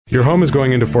Your home is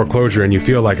going into foreclosure and you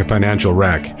feel like a financial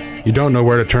wreck. You don't know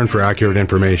where to turn for accurate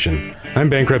information. I'm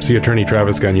bankruptcy attorney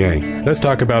Travis Gagne. Let's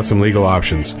talk about some legal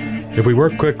options. If we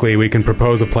work quickly, we can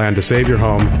propose a plan to save your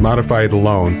home, modify the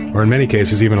loan, or in many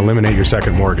cases even eliminate your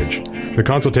second mortgage. The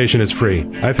consultation is free.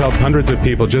 I've helped hundreds of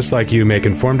people just like you make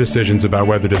informed decisions about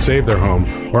whether to save their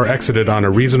home or exit it on a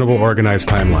reasonable, organized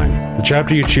timeline. The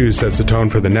chapter you choose sets the tone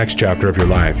for the next chapter of your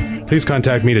life. Please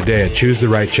contact me today at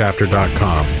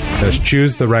choosetherightchapter.com. That's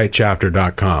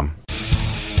choosetherightchapter.com.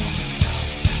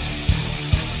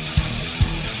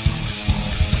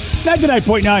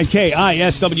 99.9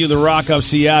 KISW, The Rock of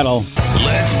Seattle.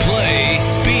 Let's play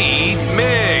Beat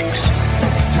Migs.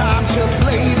 It's time to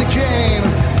play the game.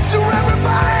 So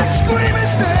everybody scream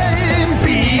his name.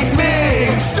 Beat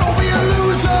Migs, don't be a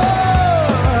loser.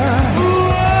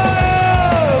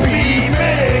 Whoa. Beat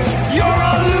Migs, you're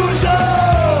a loser.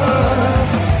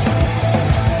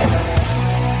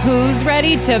 Who's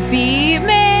ready to be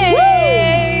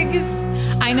Migs?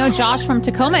 I know Josh from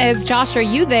Tacoma is. Josh, are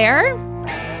you there?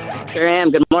 Sure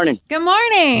am. Good morning. Good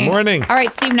morning. Morning. All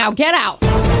right, Steve, now get out.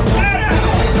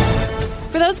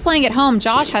 For those playing at home,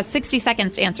 Josh has 60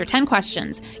 seconds to answer 10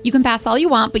 questions. You can pass all you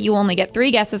want, but you only get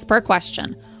 3 guesses per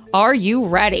question. Are you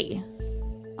ready?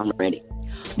 I'm ready.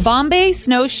 Bombay,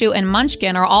 snowshoe, and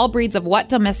munchkin are all breeds of what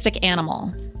domestic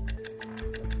animal?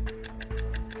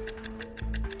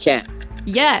 Cat.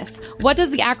 Yes. What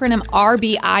does the acronym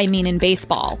RBI mean in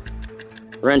baseball?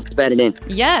 Run, spat it in.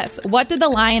 Yes. What did the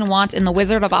lion want in The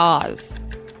Wizard of Oz?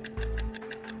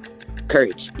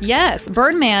 Courage. Yes.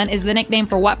 Birdman is the nickname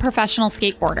for what professional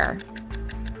skateboarder?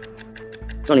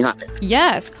 Tony Hawk.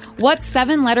 Yes. What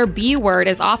 7-letter B word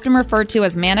is often referred to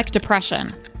as manic depression?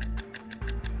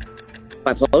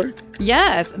 Bipolar.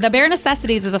 Yes. The Bare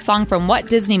Necessities is a song from what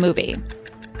Disney movie?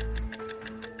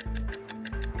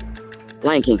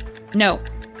 Lion King. No.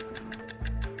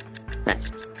 Pass.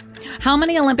 How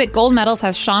many Olympic gold medals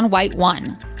has Shaun White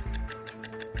won?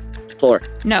 4.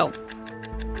 No.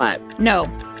 5. No.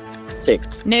 6.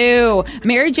 No.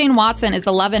 Mary Jane Watson is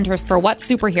the love interest for what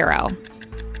superhero?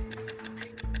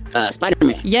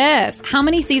 Spider-Man. Yes. How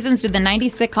many seasons did the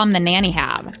 90s sitcom The Nanny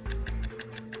have?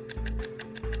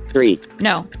 3.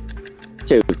 No.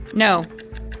 2. No.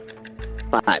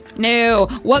 5. No.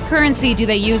 What currency do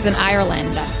they use in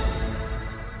Ireland?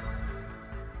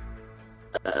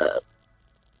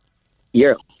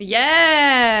 Euro.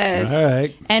 Yes. All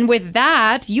right. And with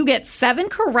that, you get 7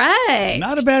 correct.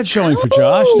 Not a bad showing for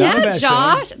Josh. Not a Yeah, bad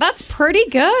Josh. showing. That's pretty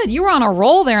good. You were on a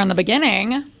roll there in the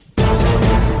beginning.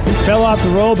 Fell off the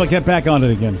roll, but get back on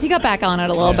it again. You got back on it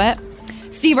a little bit.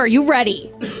 Steve, are you ready?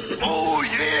 Oh,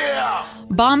 yeah.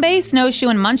 Bombay, snowshoe,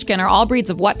 and munchkin are all breeds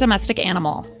of what domestic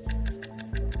animal?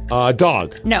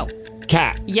 Dog. No.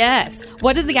 Cat. Yes.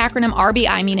 What does the acronym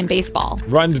RBI mean in baseball?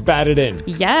 Run, batted in.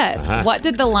 Yes. What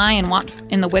did the lion want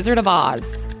in The Wizard of Oz?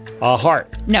 Heart.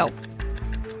 No.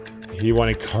 He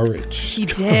wanted courage. He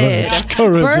did.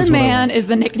 Courage is what I Birdman want. is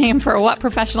the nickname for what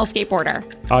professional skateboarder?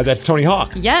 That's Tony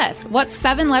Hawk. Yes. What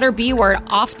 7-letter B word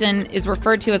often is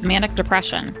referred to as manic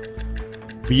depression?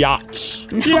 Biatch.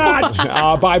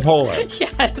 Bipolar.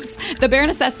 Yes. The Bare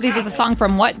Necessities is a song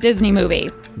from what Disney movie?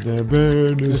 The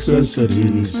bare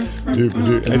necessities.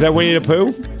 Is that Winnie the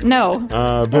Pooh? No.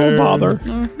 Bare bother.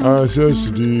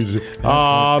 necessities.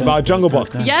 Jungle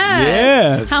Book. Yes.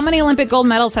 Yes. How many Olympic gold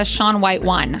medals has Shaun White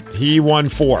won? He won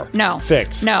 4. No.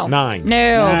 6. No. 9.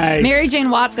 No. Nice. Mary Jane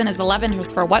Watson is the love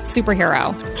interest for what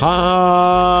superhero?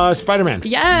 Spider-Man.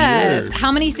 Yes.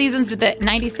 How many seasons did the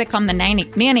 90s sitcom The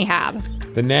Nanny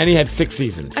have? The Nanny had 6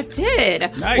 seasons. It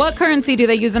did. Nice. What currency do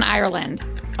they use in Ireland?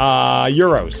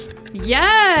 Euros.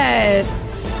 Yes.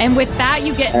 And with that,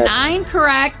 you get 9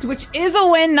 correct, which is a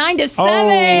win, 9-7.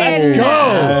 let's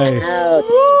go.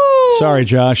 Nice. Sorry,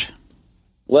 Josh.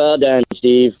 Well done,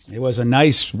 Steve. It was a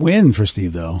nice win for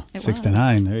Steve, though. It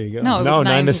 6-9. There you go. No, it No, was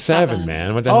 9-7,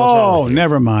 man. What the hell's wrong Oh, with you?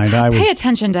 never mind. I was Pay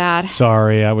attention, Dad.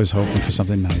 sorry. I was hoping for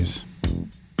something nice.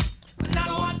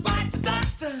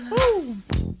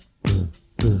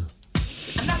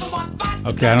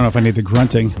 Okay, I don't know if I need the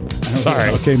grunting. Sorry.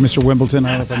 Okay, Mr. Wimbledon,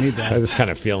 I don't know if I need I that. was kind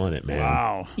of feeling it, man.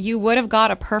 Wow. You would have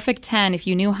got a perfect 10 if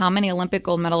you knew how many Olympic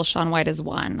gold medals Shaun White has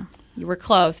won. You were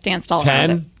close. Dan Stahl 10?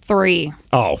 had it. 3.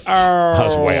 Oh, I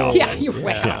was way off. Yeah, you're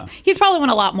way off. He's probably won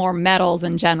a lot more medals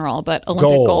in general, but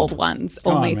Olympic gold ones,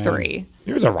 only man. 3.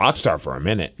 He was a rock star for a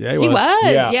minute. Yeah, He was,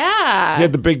 Yeah. yeah. He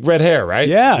had the big red hair, right?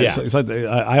 Yeah, It's like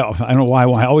I don't know why.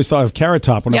 I always thought of Carrot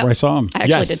Top whenever Yep. I saw him. I actually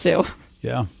Yes. did too.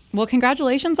 Yeah. Well,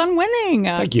 congratulations on winning.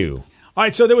 Thank you. All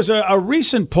right, so there was a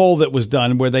recent poll that was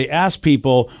done where they asked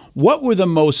people what were the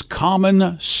most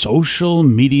common social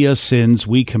media sins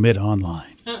we commit online.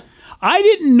 I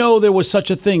didn't know there was such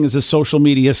a thing as a social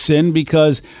media sin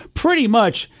because pretty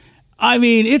much, I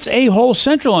mean, it's a-hole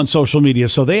central on social media.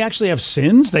 So they actually have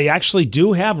sins. They actually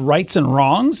do have rights and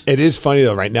wrongs. It is funny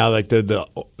though right now, like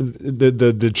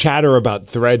the chatter about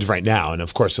Threads right now, and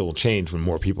of course it will change when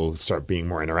more people start being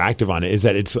more interactive on it, is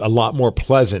that it's a lot more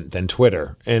pleasant than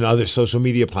Twitter and other social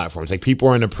media platforms. Like people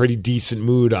are in a pretty decent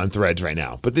mood on Threads right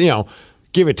now. But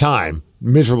give it time.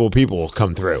 Miserable people will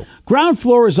come through. Ground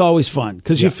floor is always fun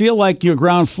because you feel like you're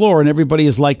ground floor and everybody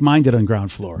is like-minded on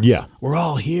ground floor. Yeah. We're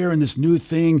all here in this new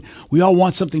thing. We all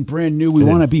want something brand new. We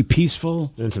want to be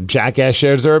peaceful. And some jackass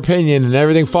shares their opinion and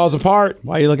everything falls apart.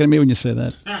 Why are you looking at me when you say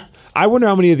that? I wonder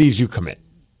how many of these you commit.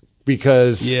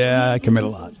 Because yeah, I commit a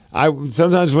lot.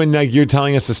 Sometimes when you're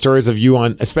telling us the stories of you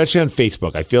especially on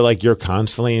Facebook, I feel like you're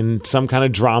constantly in some kind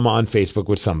of drama on Facebook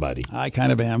with somebody. I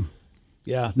kind of am.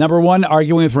 Yeah. Number one,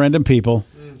 arguing with random people.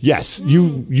 Yes,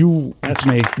 you. That's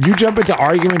me. You jump into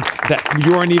arguments that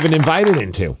you aren't even invited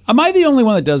into. Am I the only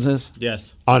one that does this?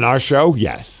 Yes. On our show,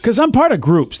 yes. Because I'm part of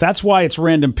groups. That's why it's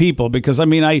random people. Because I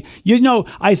mean, I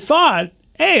thought,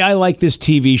 hey, I like this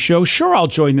TV show. Sure, I'll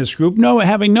join this group. No,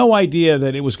 having no idea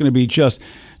that it was going to be just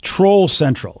troll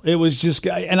central. It was just,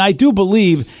 and I do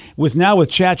believe with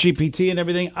ChatGPT and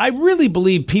everything, I really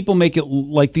believe people make it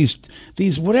like these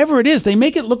whatever it is, they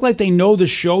make it look like they know the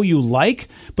show you like,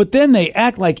 but then they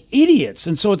act like idiots.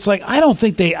 And so it's like,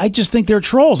 I just think they're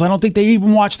trolls. I don't think they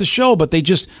even watch the show, but they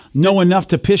just know enough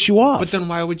to piss you off. But then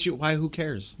who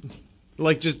cares?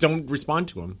 Like, just don't respond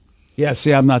to them. Yeah,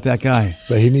 see, I'm not that guy.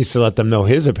 But he needs to let them know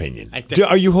his opinion.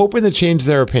 Are you hoping to change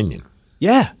their opinion?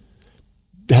 Yeah.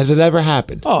 Has it ever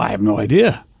happened? Oh, I have no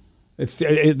idea.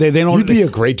 They don't. You'd be a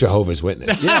great Jehovah's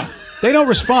Witness. Yeah, they don't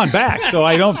respond back, so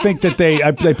I don't think that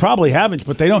they probably haven't,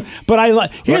 but they don't.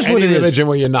 But here's what it is. Religion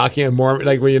where you're knocking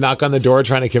where you knock on the door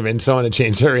trying to convince someone to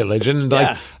change their religion.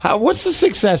 Like, what's the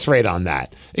success rate on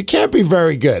that? It can't be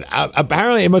very good.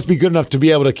 Apparently, it must be good enough to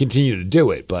be able to continue to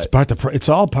do it. But it's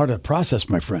all part of the process,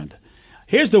 my friend.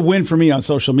 Here's the win for me on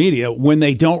social media when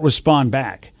they don't respond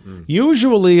back.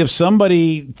 Usually, if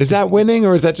somebody... Is that winning,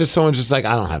 or is that just someone just like,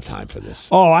 I don't have time for this?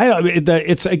 Oh,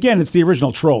 it's the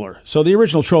original troller. So the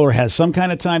original troller has some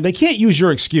kind of time. They can't use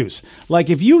your excuse.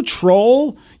 Like, if you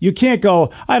troll, you can't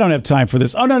go, I don't have time for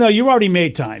this. Oh, no, you already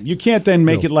made time. You can't then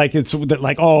make it like it's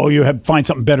like, oh, find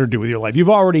something better to do with your life.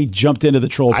 You've already jumped into the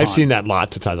troll pond. I've seen that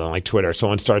lots of times on like Twitter.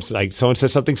 Someone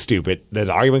says something stupid.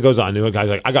 The argument goes on. And a guy's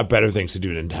like, I got better things to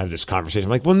do than have this conversation.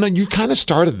 I'm like, well, no, you kind of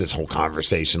started this whole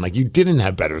conversation. Like, you didn't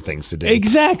have better things to do.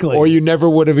 Exactly. Or you never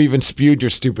would have even spewed your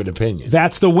stupid opinion.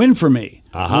 That's the win for me.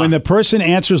 When the person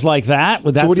answers like that,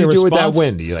 that's so what do you do with that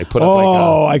win? Do you like put up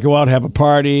I go out, have a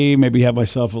party, maybe have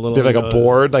myself a little... Do you have like a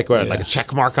board? Like a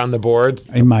check mark on the board?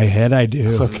 In my head, I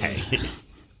do. Okay.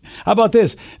 How about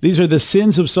this? These are the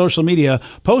sins of social media.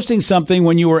 Posting something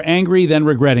when you were angry, then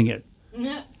regretting it.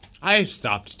 I've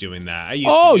stopped doing that. I used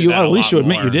to do that at least you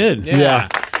admit more. you did. Yeah.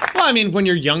 Well, I mean, when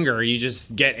you're younger, you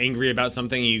just get angry about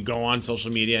something and you go on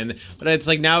social media. But it's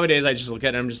like nowadays, I just look at it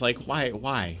and I'm just like,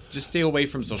 why? Just stay away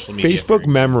from social media. Facebook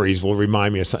memories will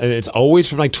remind me of something. And it's always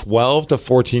from like 12 to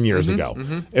 14 years ago.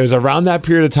 It was around that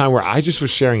period of time where I just was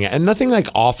sharing it. And nothing like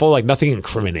awful, like nothing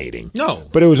incriminating. No.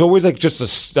 But it was always like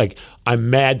just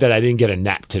I'm mad that I didn't get a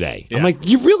nap today. Yeah. I'm like,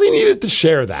 you really needed to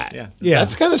share that. Yeah.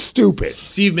 That's kind of stupid.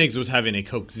 Steve Migs was having a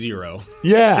Coke Zero.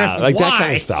 Yeah, like that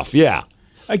kind of stuff. Yeah.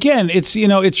 Again, it's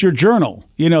your journal.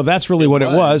 That's really what it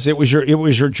was. It was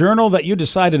your journal that you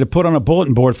decided to put on a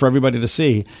bulletin board for everybody to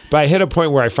see. But I hit a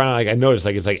point where I finally I noticed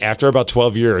it's like after about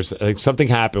 12 years, like something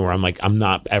happened where I'm like, I'm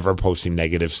not ever posting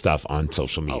negative stuff on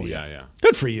social media. Oh yeah.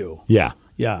 Good for you. Yeah.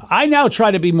 Yeah. I now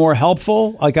try to be more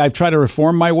helpful. Like I've tried to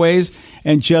reform my ways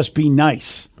and just be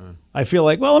nice. I feel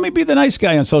like, well, let me be the nice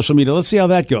guy on social media. Let's see how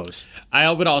that goes. I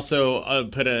would also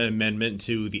put an amendment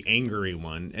to the angry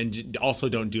one, and also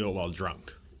don't do it while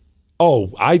drunk.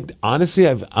 Oh,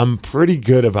 I'm pretty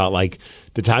good about like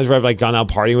the times where I've like gone out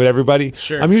partying with everybody.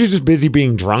 Sure. I'm usually just busy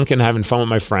being drunk and having fun with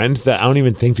my friends that I don't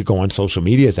even think to go on social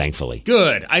media, thankfully.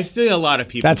 Good. I see a lot of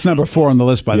people. That's number 4 on the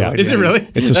list, by the way. Is it really?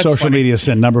 It's a social media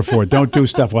sin. Number 4. Don't do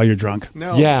stuff while you're drunk.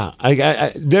 No. Yeah.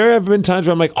 There have been times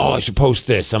where I'm like, oh, I should post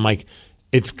this. I'm like,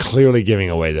 it's clearly giving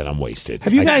away that I'm wasted.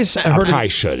 Have you guys heard? I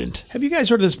shouldn't. Have you guys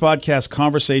heard of this podcast,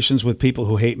 Conversations with People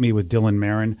Who Hate Me, with Dylan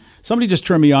Marin? Somebody just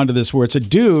turned me on to this, where it's a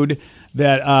dude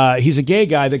that he's a gay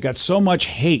guy that got so much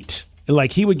hate,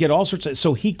 like he would get all sorts of.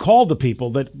 So he called the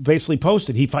people that basically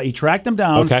posted. He tracked them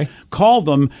down, called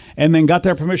them, and then got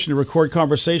their permission to record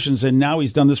conversations. And now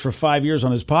he's done this for 5 years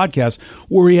on his podcast,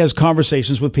 where he has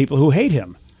conversations with people who hate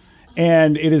him.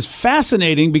 And it is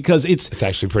fascinating because it's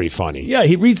actually pretty funny. Yeah,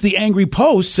 he reads the angry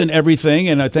posts and everything.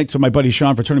 And I thank to my buddy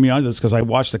Sean for turning me on to this because I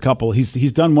watched a couple.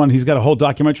 He's done one. He's got a whole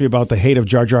documentary about the hate of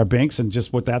Jar Jar Binks and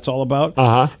just what that's all about.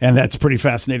 And that's pretty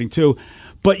fascinating too.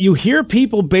 But you hear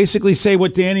people basically say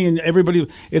what Danny and everybody.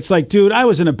 It's like, dude, I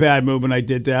was in a bad mood when I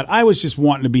did that. I was just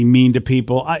wanting to be mean to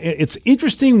people. It's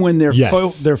interesting when they're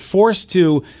they're forced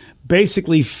to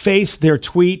basically face their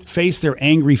tweet, face their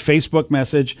angry Facebook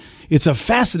message. It's a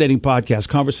fascinating podcast,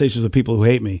 Conversations with People Who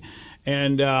Hate Me.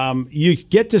 And you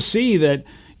get to see that,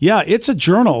 yeah, it's a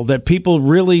journal that people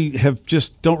really have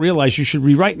just don't realize you should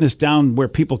be writing this down where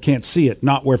people can't see it,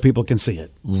 not where people can see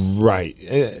it. Right.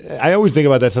 I always think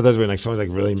about that sometimes when like someone's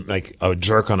like really like a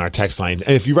jerk on our text line.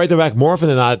 And if you write them back more often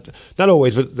than not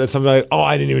always, but that's something like, oh,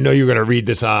 I didn't even know you were going to read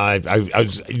this. I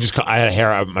had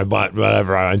hair out my butt,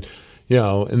 whatever. You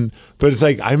know, but it's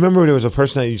like I remember there was a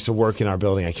person that used to work in our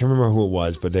building. I can't remember who it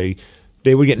was, but they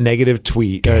would get negative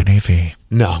tweet.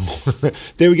 No,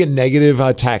 they would get negative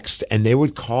text, and they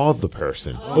would call the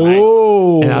person.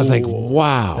 Oh, and I was like,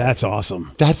 wow, that's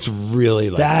awesome. That's really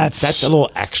that's a little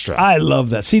extra. I love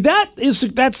that. See,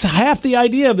 that's half the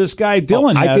idea of this guy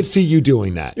Dylan. I could see you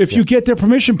doing that if you get their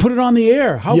permission. Put it on the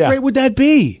air. How great would that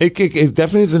be? It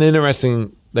definitely is an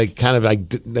interesting kind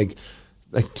of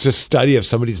just study of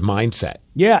somebody's mindset.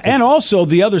 Yeah, and also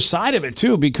the other side of it,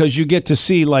 too, because you get to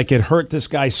see, like, it hurt this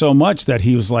guy so much that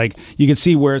he was like, you can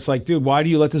see where it's like, dude, why do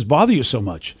you let this bother you so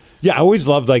much? Yeah, I always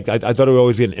loved, I thought it would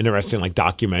always be an interesting,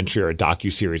 documentary or a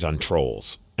docuseries on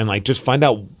trolls. And, just find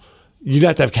out, you'd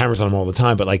have to have cameras on them all the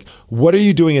time, but, what are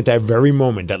you doing at that very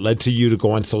moment that led to you to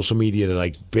go on social media to,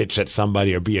 bitch at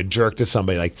somebody or be a jerk to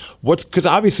somebody? Because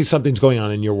obviously something's going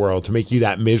on in your world to make you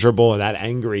that miserable and that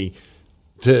angry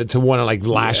to want to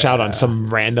lash out on some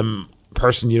random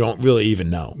person you don't really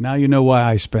even know. Now you know why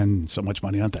I spend so much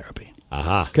money on therapy.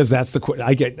 Because that's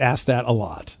I get asked that a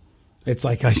lot. It's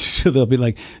like they'll be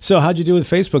like, so how'd you do with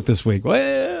Facebook this week?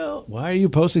 Well, why are you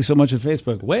posting so much on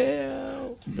Facebook?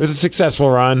 Well, it was a successful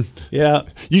run. Yeah.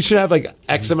 You should have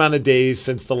X amount of days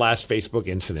since the last Facebook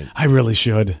incident. I really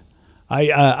should.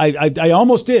 I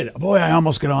almost did. Boy, I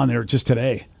almost got on there just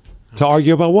today. To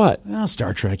argue about what? Well,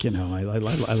 Star Trek, I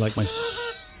like my...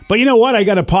 But you know what? I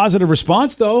got a positive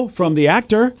response, though, from the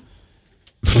actor,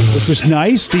 which was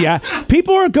nice.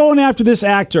 People are going after this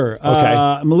actor,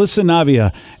 Melissa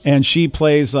Navia, and she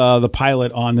plays the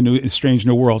pilot on the new Strange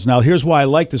New Worlds. Now, here's why I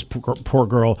like this poor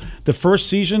girl. The first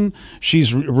season,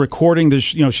 she's recording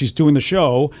she's doing the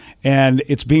show, and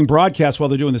it's being broadcast while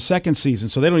they're doing the second season,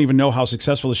 so they don't even know how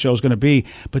successful the show is going to be.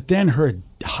 But then her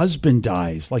husband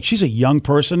dies. She's a young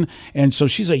person, and so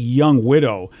she's a young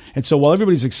widow. And so while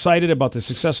everybody's excited about the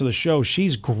success of the show,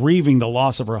 she's grieving the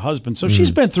loss of her husband. So she's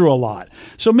been through a lot.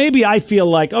 So maybe I feel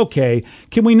like, okay,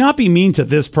 can we not be mean to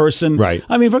this person? Right.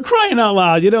 I mean, for crying out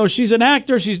loud, she's an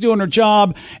actor, she's doing her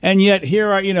job, and yet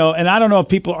here are, and I don't know if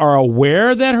people are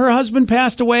aware that her husband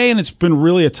passed away, and it's been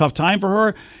really a tough time for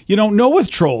her. You don't know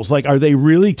with trolls. Are they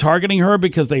really targeting her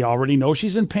because they already know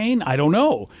she's in pain? I don't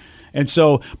know. And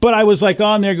so, but I was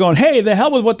on there going, hey, the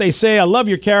hell with what they say. I love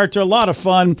your character. A lot of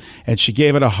fun. And she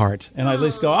gave it a heart. And I at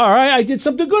least go, all right, I did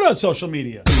something good on social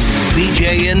media.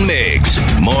 BJ and Migs,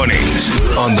 mornings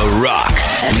on The Rock,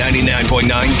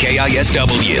 99.9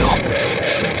 KISW.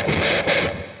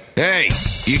 Hey,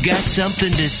 you got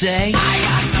something to say? I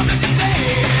got something to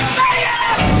say.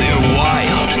 They're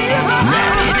wild,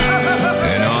 rabid,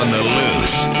 and on the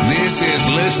loose. This is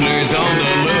Listeners on the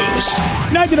Loose.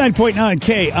 99.9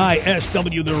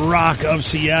 KISW, The Rock of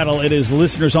Seattle. It is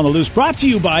Listeners on the Loose, brought to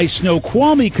you by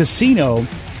Snoqualmie Casino.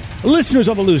 Listeners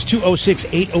on the Loose,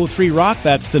 206-803-ROCK.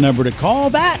 That's the number to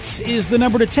call. That is the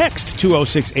number to text,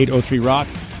 206-803-ROCK.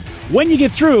 When you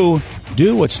get through,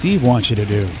 do what Steve wants you to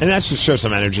do. And that's just show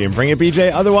some energy and bring it,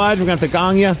 BJ. Otherwise, we're going to have to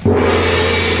gong you.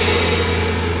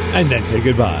 And then say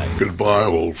goodbye. Goodbye,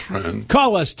 old friend.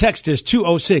 Call us. Text us,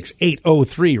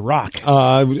 206-803-ROCK.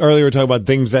 Earlier we were talking about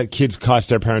things that kids cost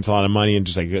their parents a lot of money, and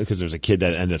just because there's a kid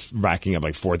that ended up racking up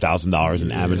 $4,000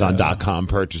 in Amazon.com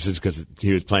purchases because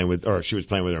he was playing with, or she was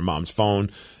playing with her mom's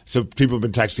phone. So people have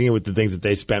been texting in with the things that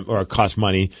they spent or cost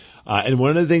money. And one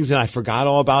of the things that I forgot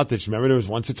all about this, remember there was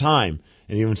once a time,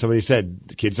 and even somebody said,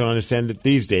 the kids don't understand it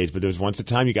these days, but there was once a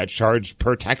time you got charged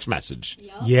per text message.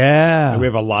 Yeah. And we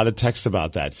have a lot of texts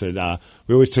about that. So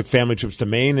we always took family trips to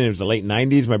Maine, and it was the late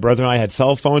 90s. My brother and I had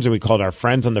cell phones, and we called our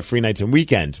friends on the free nights and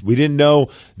weekends. We didn't know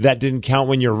that didn't count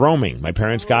when you're roaming. My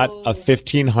parents got a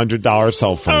 $1,500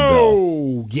 cell phone bill.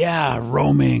 Oh, yeah,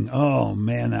 roaming. Oh,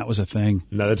 man, that was a thing.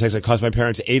 Another text that cost my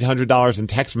parents $800 in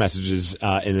text messages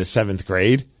in the 7th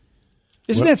grade.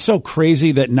 Isn't that so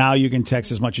crazy that now you can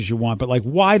text as much as you want? But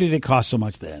why did it cost so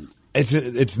much then?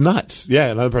 It's nuts. Yeah,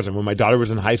 another person. When my daughter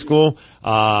was in high school,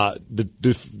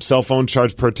 the cell phone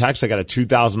charge per text, I got a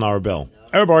 $2,000 bill.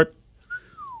 Oh, boy.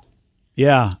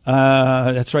 Yeah,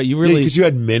 that's right. You really because you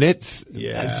had minutes.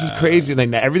 Yeah, this is crazy.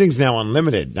 Like everything's now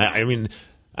unlimited.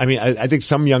 I think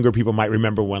some younger people might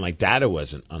remember when like data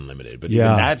wasn't unlimited, but even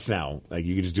that's now like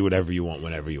you can just do whatever you want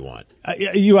whenever you want.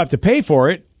 You have to pay for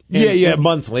it.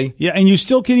 Monthly. Yeah, and you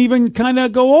still can even kind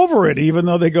of go over it, even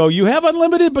though they go, you have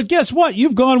unlimited, but guess what?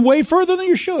 You've gone way further than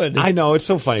you should. I know, it's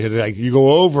so funny because like you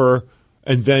go over,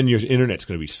 and then your internet's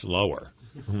going to be slower.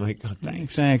 I'm like, oh,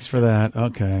 thanks. Thanks for that.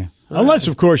 Okay. Unless,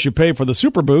 of course, you pay for the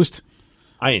Super Boost.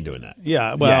 I ain't doing that.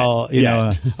 Yeah, well, you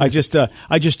know, I just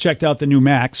checked out the new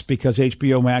Max because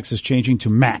HBO Max is changing to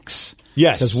Max.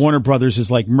 Yes. Because Warner Brothers is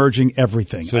like merging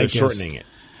everything. So they're shortening it.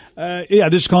 Yeah, they're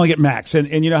just calling it Max.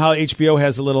 And you know how HBO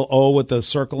has a little O with the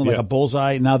circle and like a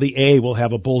bullseye? Now the A will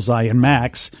have a bullseye in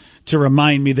Max to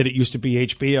remind me that it used to be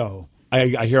HBO.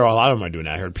 I hear a lot of them are doing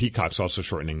that. I heard Peacock's also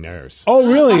shortening theirs.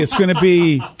 Oh, really? It's going to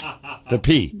be the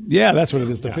P. Yeah, that's what it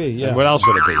is, the P. Yeah. And what else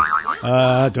would it be?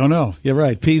 Don't know. You're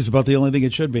right. P's about the only thing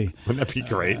it should be. Wouldn't that be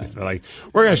great? They're like,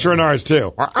 we're going to shorten ours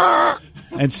too.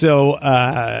 And so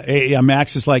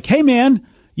Max is like, hey, man.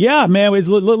 Yeah, man,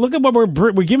 look at what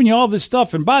we're giving you all this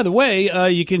stuff. And by the way,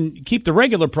 you can keep the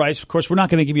regular price. Of course, we're not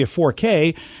going to give you a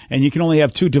 4K, and you can only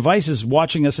have 2 devices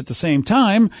watching us at the same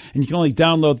time, and you can only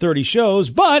download 30 shows.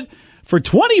 But for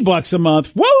 $20 a month,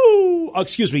 for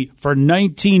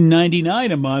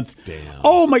 $19.99 a month. Damn.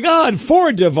 Oh, my God,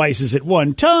 4 devices at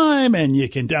one time, and you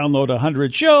can download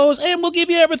 100 shows, and we'll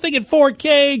give you everything at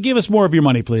 4K. Give us more of your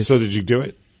money, please. So did you do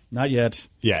it? Not yet.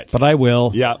 Yet. But I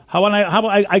will. Yeah. How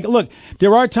I look,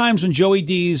 there are times when Joey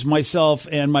D's, myself,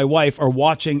 and my wife are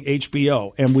watching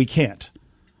HBO, and we can't.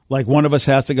 Like, one of us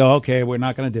has to go, okay, we're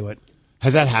not going to do it.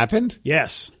 Has that happened?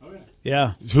 Yes.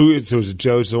 Yeah. So is it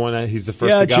Joe's the one that he's the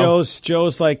first to go? Yeah,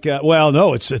 Joe's like,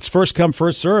 no, it's first come,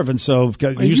 first serve. And so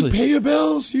usually you pay your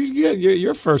bills. You get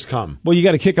your first come. Well, you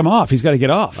got to kick him off. He's got to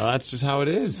get off. Well, that's just how it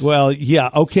is. Well,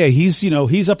 yeah. Okay. He's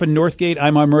up in Northgate.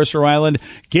 I'm on Mercer Island.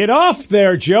 Get off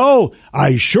there, Joe.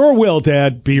 I sure will,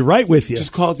 Dad. Be right with you.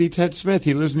 Just call the Ted Smith.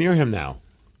 He lives near him now.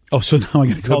 Oh, so now I'm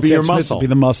going to call He'll be Ted your Smith muscle. to be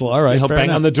the muscle. All right. He'll bang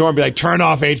on the door and be like, turn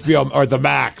off HBO or the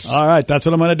Max. All right. That's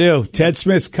what I'm going to do. Ted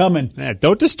Smith's coming. Yeah,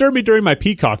 don't disturb me during my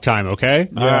Peacock time, okay?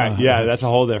 All right. Yeah, that's a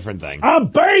whole different thing. I'm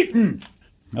baiting.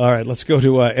 All right. Let's go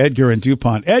to Edgar in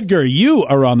DuPont. Edgar, you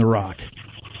are on the rock.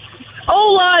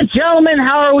 Hola, gentlemen.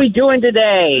 How are we doing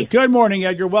today? Good morning,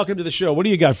 Edgar. Welcome to the show. What do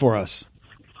you got for us?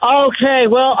 Okay,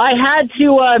 well, I had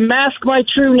to mask my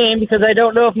true name because I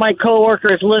don't know if my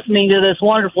coworker is listening to this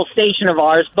wonderful station of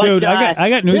ours. But, dude, I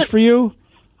got news for you.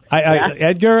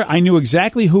 Edgar, I knew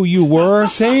exactly who you were.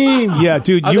 Same. Yeah,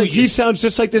 dude. He sounds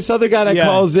just like this other guy that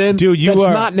calls in. Dude, that's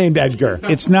not named Edgar.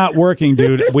 It's not working,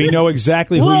 dude. We know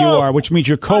exactly who you are, which means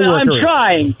your coworker. I'm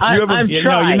trying. I'm trying.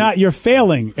 No, you're not. You're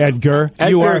failing, Edgar.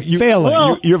 You are failing.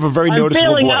 Well, you have a very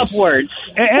noticeable failing voice. Upwards.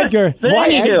 Edgar, why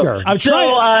Edgar?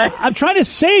 I'm trying to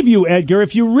save you, Edgar.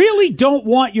 If you really don't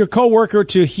want your coworker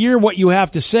to hear what you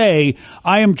have to say,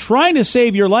 I am trying to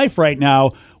save your life right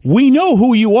now. We know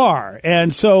who you are.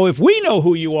 And so if we know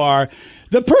who you are,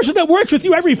 the person that works with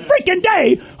you every freaking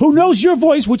day who knows your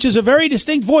voice, which is a very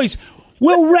distinct voice,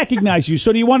 will recognize you.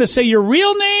 So do you want to say your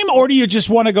real name, or do you just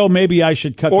want to go, maybe I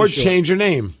should cut or this short? Change your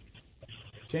name?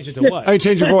 Change it to what? I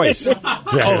change your voice.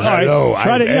 Hello,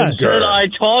 I'm Edgar. Should I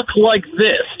talk like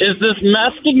this? Is this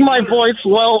masking my voice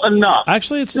well enough?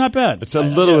 Actually, it's not bad. It's a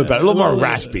little bit better. A little more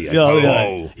raspy.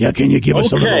 Yeah, can you give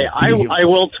us a little? Okay, I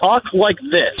will talk like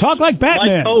this. Talk like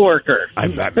Batman. My coworker.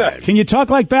 I'm Batman. Can you talk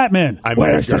like Batman?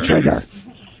 Where's the trigger?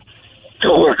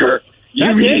 Coworker,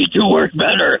 you need to work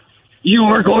better. You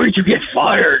are going to get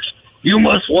fired. You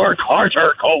must work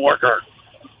harder, coworker.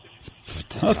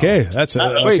 Okay, that's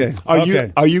wait.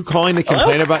 okay. Are you calling to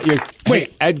complain about your?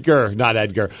 Wait, Edgar, not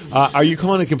Edgar. Are you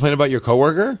calling to complain about your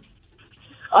coworker?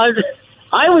 I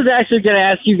was actually going to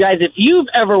ask you guys if you've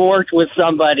ever worked with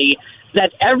somebody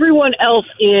that everyone else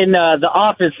in the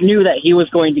office knew that he was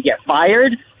going to get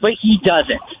fired, but he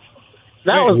doesn't.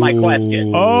 That was my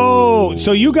question. Oh,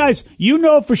 so you guys, you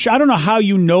know for sure. I don't know how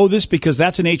you know this because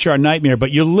that's an HR nightmare,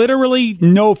 but you literally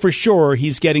know for sure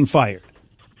he's getting fired.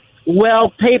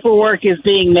 Well, paperwork is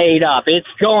being made up. It's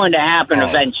going to happen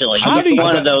eventually.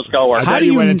 One of those coworkers. I thought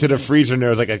you went into the freezer and there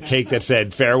was like a cake that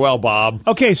said, "Farewell, Bob."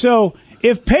 Okay, so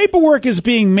if paperwork is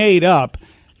being made up,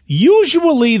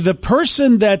 usually the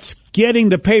person that's getting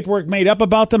the paperwork made up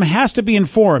about them has to be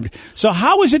informed. So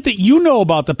how is it that you know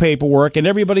about the paperwork and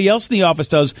everybody else in the office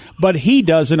does, but he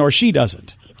doesn't or she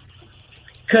doesn't?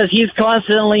 because he's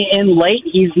constantly in late.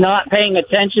 He's not paying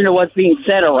attention to what's being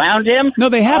said around him. No,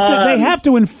 they have to. They have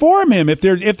to inform him if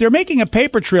they're making a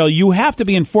paper trail. You have to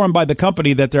be informed by the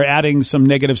company that they're adding some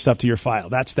negative stuff to your file.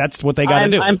 That's what they got to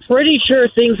do. I'm pretty sure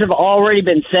things have already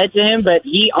been said to him, but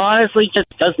he honestly just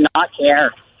does not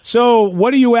care. So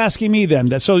what are you asking me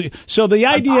then? So the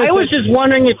idea is I was just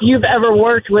wondering if you've ever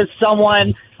worked with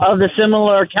someone of the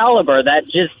similar caliber that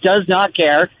just does not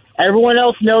care. Everyone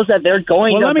else knows that they're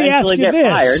going to eventually get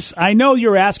fired. I know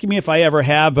you're asking me if I ever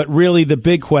have, but really the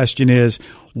big question is,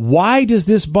 why does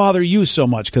this bother you so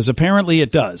much? Because apparently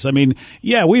it does. I mean,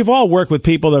 yeah, we've all worked with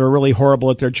people that are really horrible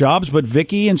at their jobs, but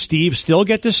Vicky and Steve still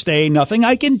get to stay. Nothing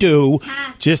I can do,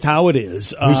 just how it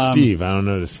is. Who's Steve? I don't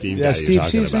know the Steve guy Steve, you're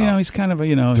talking about. He's kind of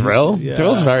a, Thrill? Yeah.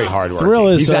 Thrill's very hard working. Thrill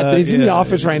is, he's in the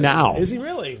office right now. Is he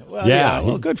really? Well, yeah.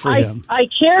 Well, good for him.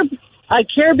 I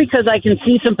care because I can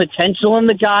see some potential in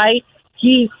the guy.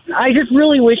 I just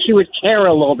really wish he would care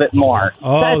a little bit more.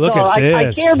 Oh, That's look all. at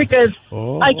this. I care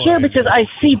because I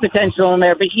see potential in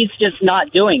there, but he's just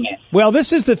not doing it. Well,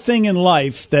 this is the thing in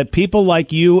life that people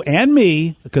like you and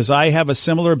me, because I have a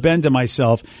similar bend to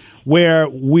myself, where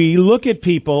we look at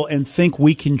people and think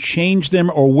we can change them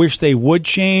or wish they would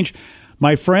change.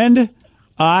 My friend,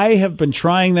 I have been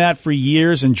trying that for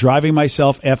years and driving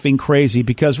myself effing crazy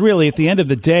because really, at the end of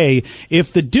the day,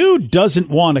 if the dude doesn't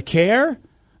want to care,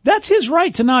 that's his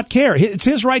right to not care. It's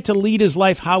his right to lead his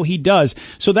life how he does.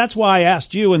 So that's why I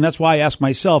asked you, and that's why I asked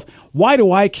myself, why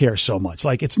do I care so much?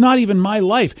 Like, it's not even my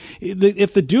life.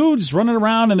 If the dude's running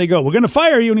around and they go, we're going to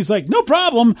fire you, and he's like, no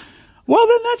problem, well,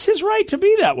 then that's his right to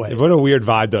be that way. What a weird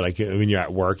vibe, though, like when you're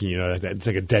at work and, it's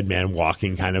like a dead man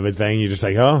walking kind of a thing. You're just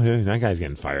like, oh, that guy's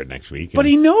getting fired next week. But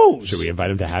he knows. Should we invite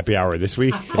him to happy hour this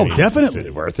week? Definitely. Is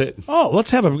it worth it? Oh,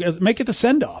 let's make it the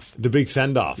send-off. The big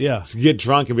send-off. Yeah. So get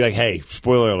drunk and be like, hey,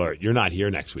 spoiler alert, you're not here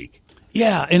next week.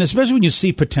 Yeah, and especially when you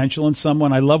see potential in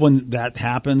someone. I love when that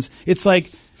happens. It's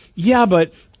like, yeah,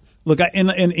 but look, I'm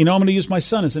going to use my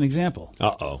son as an example.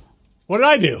 Uh-oh. What did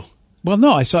I do? Well,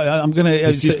 no, I'm going to.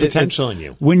 He sees potential in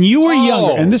you. When you were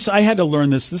younger, and I had to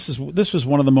learn this. This was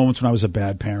one of the moments when I was a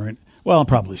bad parent. Well, I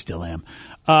probably still am.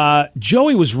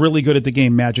 Joey was really good at the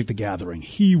game Magic the Gathering.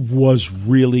 He was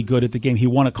really good at the game. He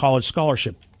won a college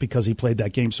scholarship because he played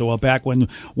that game so well back when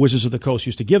Wizards of the Coast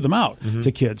used to give them out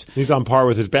to kids. He's on par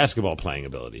with his basketball playing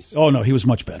abilities. Oh, no, he was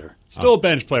much better. Still a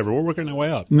bench player, but we're working our way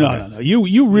up. No.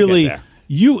 You really.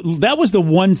 That was the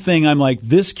one thing I'm like,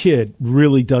 this kid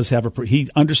really does have he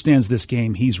understands this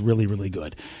game. He's really, really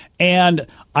good. And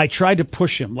I tried to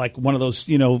push him like one of those,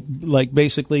 like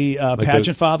basically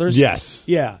pageant fathers. Yes.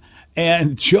 Yeah.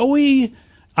 And Joey,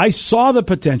 I saw the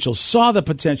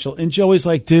potential. And Joey's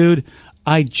like, dude,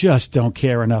 I just don't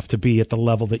care enough to be at the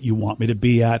level that you want me to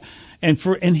be at. And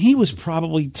he was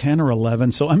probably 10 or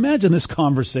 11. So imagine this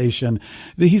conversation.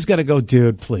 He's got to go,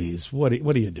 dude, please. What are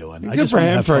you doing? Good for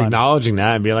him for acknowledging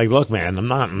that and be like, look, man, I'm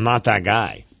not that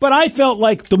guy. But I felt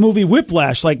like the movie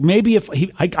Whiplash. Like maybe if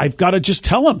I've got to just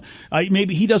tell him.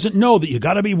 Maybe he doesn't know that you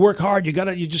got to work hard.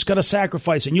 You just got to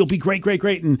sacrifice, and you'll be great.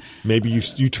 And maybe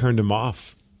you turned him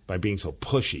off by being so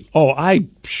pushy. Oh, I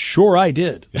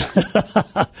did.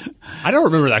 I don't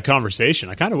remember that conversation.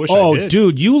 I kind of wish I did. Oh,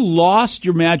 dude, you lost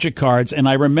your Magic cards, and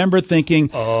I remember thinking,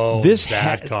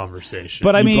 that conversation.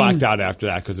 But you blacked out after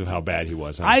that because of how bad he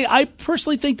was. Huh? I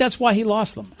personally think that's why he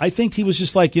lost them. I think he was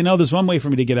just like, there's one way for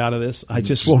me to get out of this. I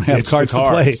just won't have cards to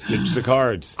play. Ditch the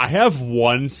cards. I have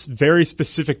one very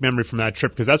specific memory from that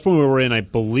trip because that's when we were in, I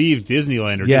believe,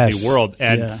 Disneyland or Disney World,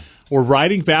 and we're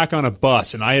riding back on a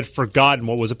bus, and I had forgotten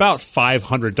what was about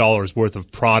 $500 worth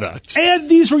of product. And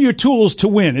these were your tools to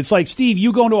win. It's like, Steve,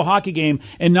 you go into a hockey game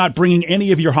and not bringing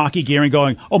any of your hockey gear and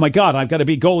going, oh, my God, I've got to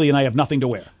be goalie and I have nothing to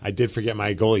wear. I did forget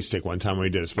my goalie stick one time when we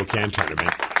did a Spokane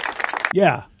tournament.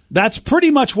 Yeah, that's pretty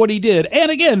much what he did.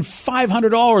 And again,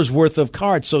 $500 worth of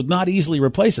cards, so not easily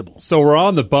replaceable. So we're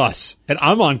on the bus, and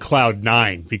I'm on cloud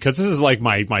 9 because this is like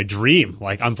my dream.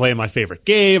 Like, I'm playing my favorite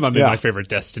game. I'm in my favorite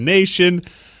destination.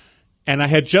 And I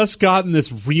had just gotten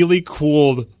this really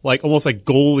cool, like almost like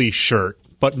goalie shirt,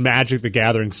 but Magic the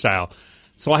Gathering style.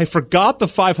 So I forgot the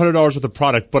 $500 worth of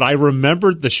product, but I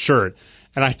remembered the shirt.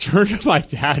 And I turned to my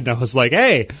dad and I was like,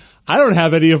 hey, I don't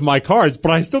have any of my cards,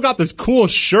 but I still got this cool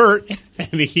shirt.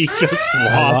 And he just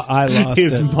lost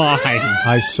his mind.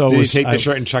 Did he take the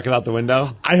shirt and chuck it out the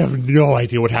window? I have no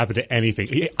idea what happened to anything.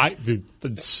 Dude,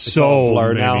 it's all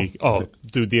blurred now. Oh,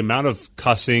 dude, the amount of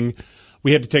cussing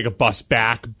We had to take a bus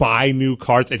back, buy new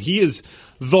cards, and he is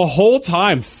the whole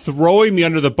time throwing me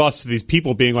under the bus to these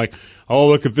people, being like, "Oh,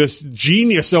 look at this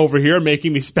genius over here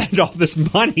making me spend all this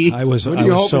money." What are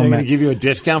you hoping? They're going to give you a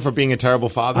discount for being a terrible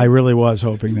father? I really was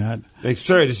hoping that. Like,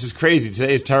 sir, this is crazy.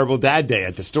 Today is Terrible Dad Day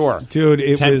at the store. Dude,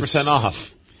 it 10%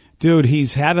 off. Dude,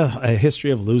 he's had a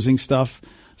history of losing stuff.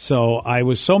 So I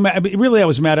was so mad. Really, I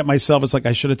was mad at myself. It's like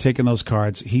I should have taken those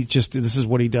cards. This is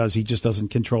what he does. He just doesn't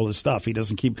control his stuff. He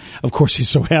doesn't keep. Of course, he's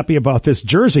so happy about this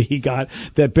jersey he got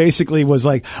that basically was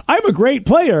like, I'm a great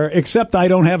player, except I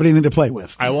don't have anything to play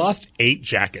with. I lost 8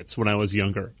 jackets when I was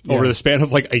younger over the span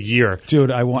of like a year. Dude,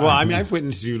 Well, I mean, I've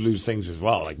witnessed you lose things as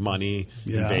well, like money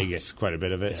in Vegas, quite a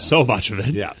bit of it. So much of it.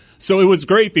 Yeah. So it was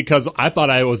great because I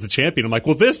thought I was the champion. I'm like,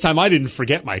 well, this time I didn't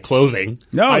forget my clothing.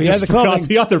 No, I he just had the forgot clothing.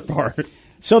 the other part.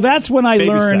 So that's when I Baby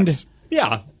learned steps.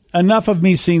 Yeah. enough of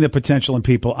me seeing the potential in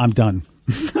people. I'm done.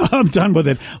 I'm done with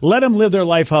it. Let them live their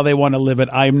life how they want to live it.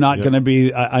 I'm not going to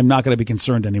be. I'm not going to be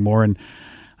concerned anymore. And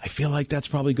I feel like that's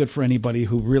probably good for anybody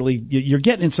who really you're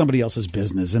getting in somebody else's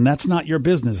business, and that's not your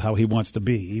business how he wants to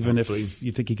be, even if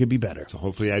you think he could be better. So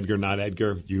hopefully, Edgar, not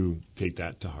Edgar, you take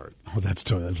that to heart. Oh, that's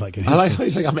totally like I like how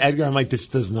he's like, I'm Edgar. I'm like, this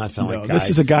does not sound like guy. This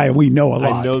is a guy we know a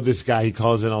lot. I know this guy. He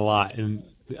calls in a lot, and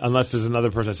unless there's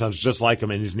another person that sounds just like him,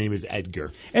 and his name is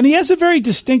Edgar. And he has a very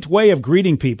distinct way of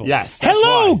greeting people. Yes.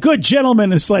 Hello, good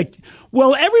gentlemen. It's like,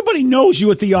 well, everybody knows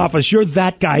you at the office. You're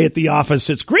that guy at the office.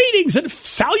 It's greetings and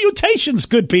salutations,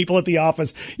 good people at the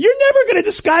office. You're never going to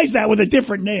disguise that with a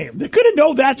different name. They're going to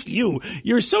know that's you.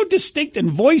 You're so distinct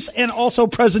in voice and also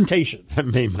presentation. That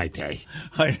made my day.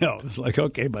 I know. It's like,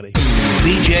 okay, buddy.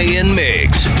 BJ and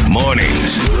Migs,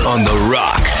 mornings on The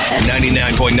Rock,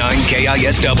 99.9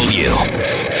 KISW.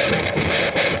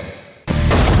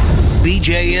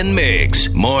 BJ and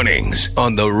Migs, mornings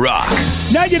on The Rock.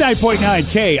 99.9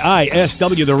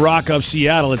 KISW, The Rock of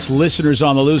Seattle. It's listeners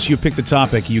on the loose. You pick the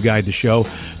topic. You guide the show.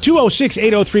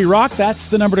 206-803-ROCK. That's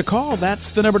the number to call. That's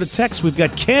the number to text. We've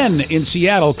got Ken in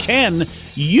Seattle. Ken,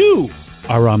 you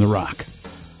are on The Rock.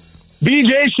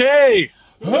 BJ Shea.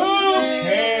 Who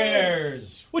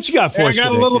cares? What you got for us I got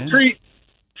today, a little Ken? treat.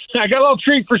 I got a little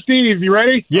treat for Steve. You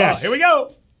ready? Yes. Here we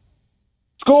go.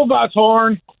 School bus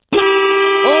horn.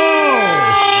 Oh!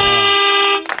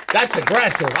 That's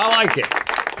aggressive. I like it.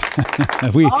 I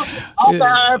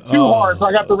have 2 horns.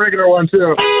 I got the regular one,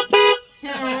 too.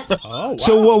 Oh, wow.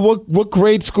 So what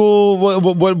grade school,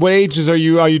 what ages are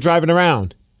you driving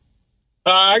around?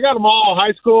 I got them all.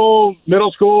 High school,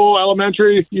 middle school,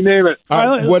 elementary, you name it.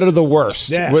 What are the worst?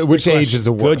 Yeah, Which good age question. is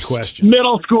the worst? Good question.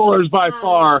 Middle schoolers by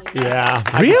far. Yeah.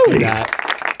 I Really? can see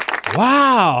that.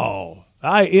 Wow.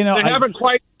 They haven't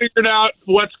quite figured out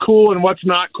what's cool and what's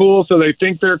not cool, so they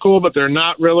think they're cool, but they're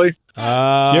not really. You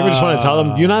ever just want to tell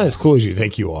them, you're not as cool as you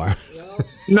think you are?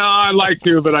 No, I'd like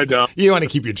to, but I don't. You want to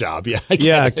keep your job. Yeah. I get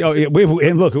Yeah. it. Oh, yeah.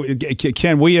 And look,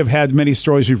 Ken, we have had many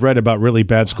stories we've read about really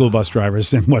bad school bus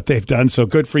drivers and what they've done. So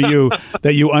good for you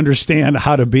that you understand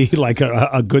how to be like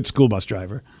a good school bus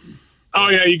driver. Oh,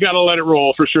 yeah, you got to let it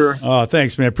roll for sure. Oh,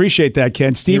 thanks, man. Appreciate that,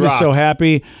 Ken. Steve You is so rock.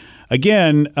 happy.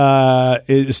 Again,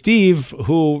 Steve,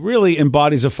 who really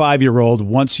embodies a 5-year-old,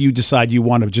 once you decide you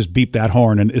want to just beep that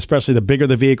horn, and especially the bigger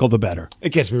the vehicle, the better. It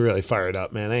gets me really fired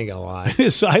up, man. I ain't going to lie.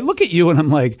 So I look at you and I'm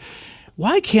like,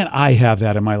 why can't I have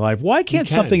that in my life? Why can't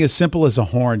can. something as simple as a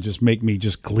horn just make me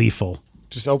just gleeful?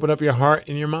 Just open up your heart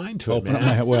and your mind to it,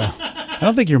 man. Well, I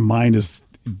don't think your mind is.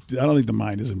 I don't think the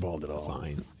mind is involved at all.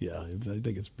 Fine. Yeah, I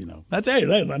think it's that's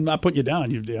I'm not putting you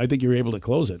down. I think you're able to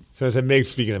close it. So as a Mig,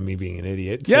 speaking of me being an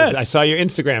idiot, Yes. says, I saw your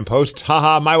Instagram post.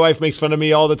 Haha, my wife makes fun of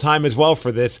me all the time as well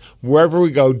for this. Wherever we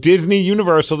go, Disney,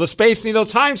 Universal, the Space Needle,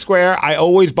 Times Square, I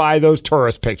always buy those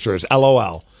tourist pictures.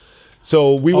 LOL.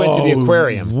 So we went to the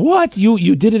aquarium. What?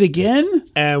 You did it again?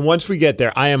 And once we get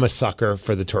there, I am a sucker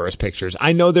for the tourist pictures.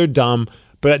 I know they're dumb,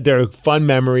 but they're fun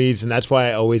memories, and that's why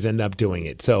I always end up doing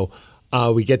it. So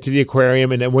we get to the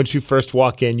aquarium, and then once you first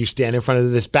walk in, you stand in front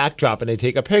of this backdrop, and they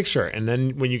take a picture. And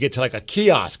then when you get to like a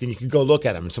kiosk, and you can go look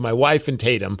at them. So my wife and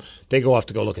Tatum, they go off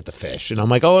to go look at the fish. And I'm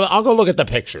like, oh, I'll go look at the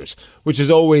pictures, which is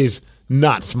always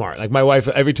not smart. Like my wife,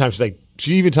 every time she's like,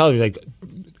 she even tells me, like,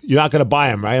 you're not going to buy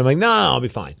them, right? I'm like, no, I'll be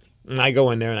fine. And I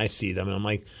go in there, and I see them, and I'm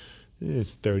like,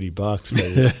 it's $30, but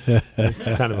it's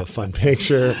kind of a fun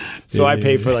picture. So I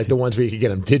pay for like the ones where you can get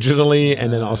them digitally,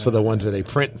 and then also the ones where they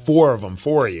print 4 of them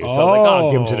for you. So I'm like,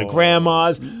 I'll give them to the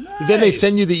grandmas. Nice. Then they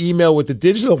send you the email with the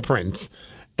digital prints.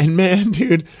 And man,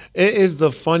 dude, it is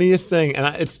the funniest thing.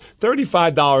 And it's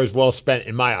 $35 well spent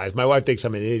in my eyes. My wife thinks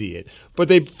I'm an idiot. But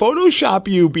they Photoshop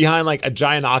you behind like a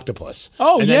giant octopus.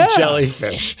 Oh, and yeah. then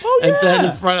jellyfish. Oh, and yeah. then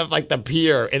in front of like the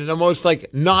pier in the most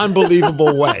like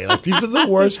non-believable way. Like these are the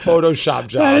worst Photoshop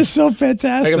jobs. That is so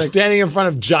fantastic. Like I'm standing in front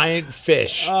of giant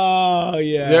fish. Oh,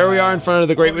 yeah. There we are in front of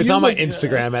the great. It's You on my look-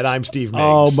 Instagram at I'm Steve Migs.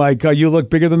 Oh, my God. You look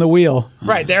bigger than the wheel.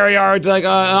 Right, there we are. It's like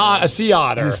a sea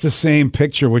otter. It's the same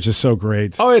picture, which is so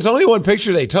great. Oh, it's only one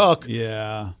picture they took.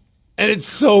 Yeah. And it's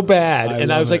so bad.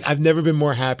 And I love was like, it. I've never been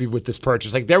more happy with this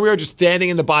purchase. Like, there we are just standing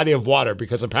in the body of water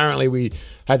because apparently we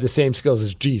had the same skills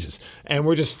as Jesus. And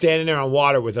we're just standing there on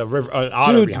water with a river, an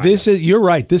otter Dude, behind this us. is, you're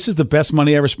right. This is the best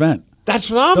money I ever spent. That's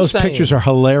what I'm Those saying. pictures are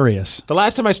hilarious. The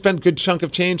last time I spent a good chunk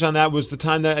of change on that was the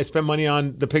time that I spent money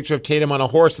on the picture of Tatum on a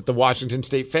horse at the Washington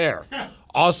State Fair.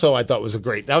 Also, I thought was a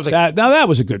great. That was like Now, that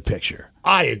was a good picture.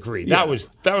 I agree. Yeah.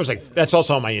 That was like that's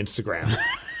also on my Instagram.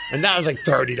 And that was like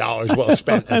 $30 well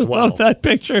spent as well. I love that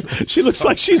picture. She looks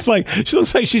like she's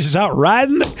out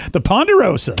riding the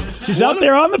Ponderosa. She's out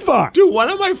there on the farm. Dude, one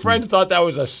of my friends thought that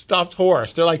was a stuffed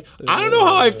horse. They're like, I don't know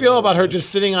how I feel about her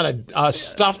just sitting on a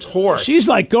stuffed horse. She's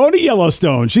like going to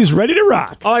Yellowstone. She's ready to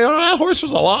rock. Oh, I don't know. That horse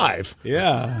was alive.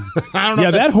 Yeah. I don't know. Yeah,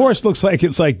 if that that's- horse looks like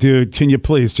it's like, dude, can you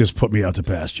please just put me out to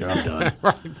pasture? I'm done.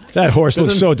 Right. That horse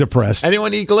looks so depressed.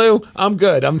 Anyone eat glue? I'm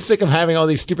good. I'm sick of having all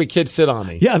these stupid kids sit on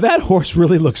me. Yeah, that horse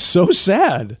really looks so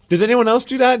sad. Does anyone else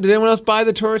do that? Did anyone else buy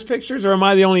the tourist pictures, or am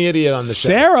I the only idiot on the show?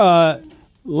 Sarah,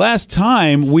 last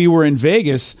time we were in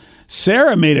Vegas,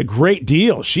 Sarah made a great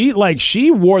deal. She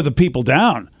wore the people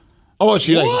down. Oh,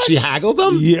 she haggled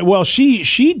them? Yeah, well,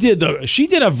 she did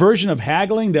a version of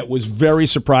haggling that was very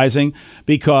surprising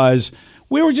because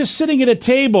we were just sitting at a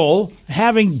table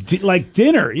having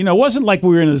dinner. You know, it wasn't like we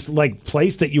were in this like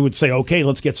place that you would say, okay,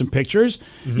 let's get some pictures.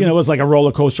 Mm-hmm. You know, it was like a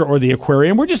roller coaster or the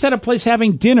aquarium. We're just at a place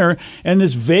having dinner, and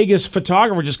this Vegas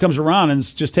photographer just comes around and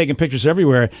is just taking pictures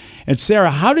everywhere. And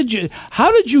Sarah, how did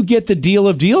you get the deal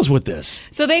of deals with this?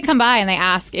 So they come by and they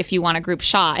ask if you want a group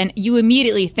shot, and you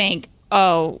immediately think,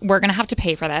 oh, we're going to have to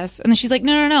pay for this. And then she's like,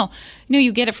 no,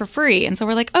 you get it for free. And so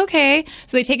we're like, okay.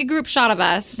 So they take a group shot of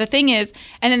us. The thing is,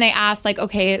 and then they ask like,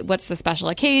 okay, what's the special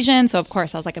occasion? So of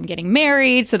course I was like, I'm getting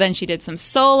married. So then she did some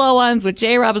solo ones with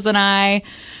J-Rubs and I.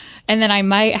 And then I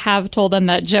might have told them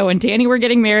that Joe and Danny were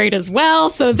getting married as well,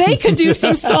 so they could do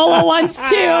some solo ones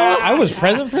too. I was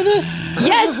present for this?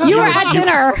 Yes, you were at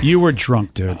dinner. You were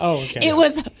drunk, dude. Oh, okay. It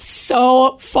was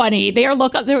so funny. The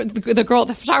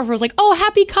photographer was like, oh,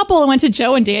 happy couple, and went to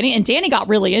Joe and Danny got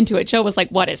really into it. Joe was like,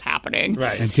 what is happening?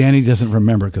 Right. And Danny doesn't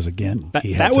remember because, again,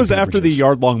 he had That some was after the beverages.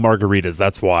 yard-long margaritas.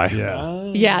 That's why.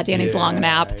 Yeah. Yeah, Danny's long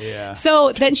nap.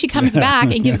 So then she comes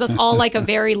back and gives us all like a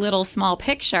very little small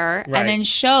picture and then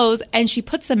shows, and she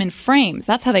puts them in frames.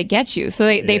 That's how they get you. So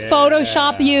they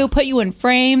Photoshop you, put you in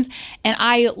frames. And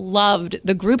I loved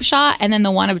the group shot and then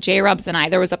the one of J-Rubs and I.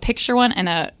 There was a picture one and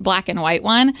a black and white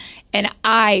one. And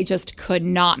I just could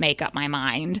not make up my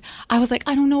mind. I was like,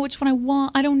 I don't know which one I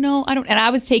want. I don't know. And I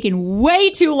was taking way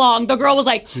too long. The girl was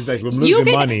like, She's like, I'm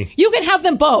losing money. You can have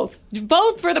them both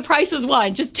for the price is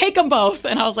one. Just take them both.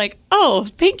 And I was like, oh,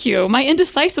 thank you. My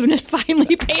indecisiveness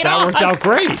finally paid That off. worked out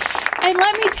great. And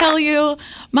let me tell you,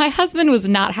 my husband was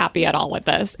not happy at all with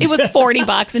this. It was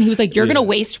 $40, and he was like, "You're going to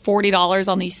waste $40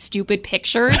 on these stupid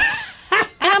pictures."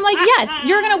 And I'm like, yes,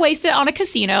 you're going to waste it on a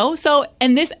casino. So,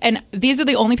 and these are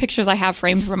the only pictures I have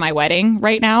framed for my wedding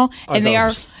right now. And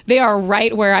they are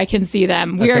right where I can see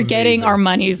them. We are getting our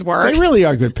money's worth. They really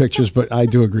are good pictures, but I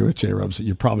do agree with J-Rubs that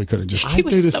you probably could have just... He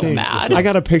was so mad. I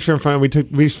got a picture in front.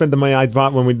 We spent the money I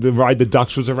bought when the ride the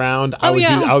ducks was around. I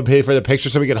would pay for the picture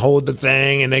so we could hold the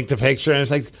thing and make the picture. And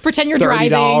it's like pretend you're $30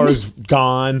 driving.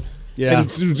 Gone. Yeah.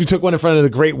 And we took one in front of the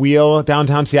Great Wheel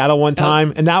downtown Seattle one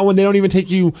time. And that one, they don't even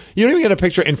take you don't even get a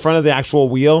picture in front of the actual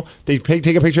wheel. They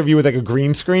take a picture of you with like a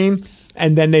green screen.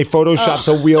 And then they Photoshop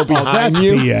the wheel behind That's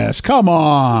you. BS. Come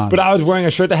on. But I was wearing a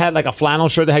shirt that had like a flannel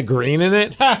shirt that had green in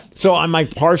it. So I'm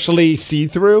like partially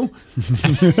see-through.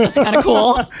 That's kind of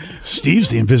cool. Steve's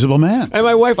the invisible man. And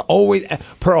my wife always,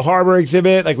 Pearl Harbor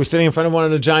exhibit, like we're sitting in front of one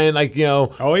of the giant, like,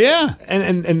 Oh, yeah.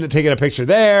 and taking a picture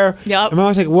there. Yep. And my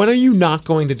wife's like, when are you not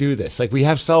going to do this? Like, we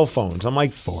have cell phones. I'm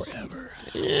like, forever.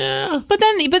 Yeah. But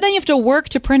then you have to work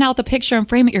to print out the picture and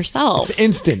frame it yourself. It's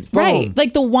instant. Boom. Right.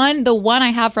 Like the one I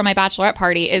have for my bachelorette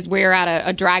party is we're at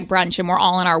a drag brunch and we're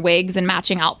all in our wigs and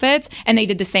matching outfits. And they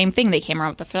did the same thing. They came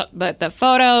around with the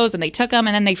photos and they took them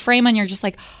and then they frame and you're just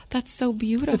like, that's so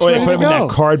beautiful. Oh, they put them in go. that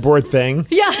cardboard thing.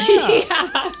 Yeah.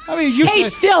 I mean, Hey,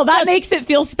 still, that makes it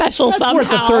feel special that's somehow. worth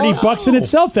the $30 in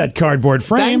itself, that cardboard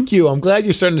frame. Thank you. I'm glad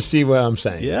you're starting to see what I'm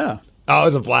saying. Yeah. Oh, it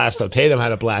was a blast, though. Tatum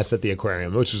had a blast at the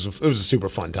aquarium, which was it was a super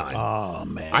fun time. Oh,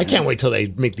 man. I can't wait till they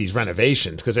make these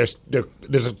renovations because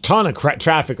there's a ton of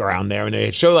traffic around there, and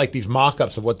they show like these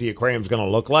mock-ups of what the aquarium's going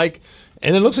to look like,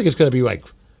 and it looks like it's going to be like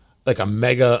a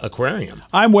mega aquarium.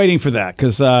 I'm waiting for that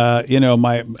because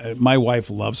my wife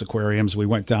loves aquariums. We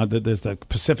went down. There's the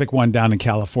Pacific one down in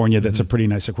California that's a pretty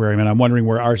nice aquarium, and I'm wondering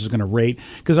where ours is going to rate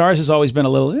because ours has always been a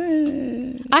little.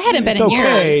 I hadn't been in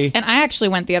okay. years, and I actually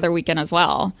went the other weekend as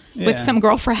well with some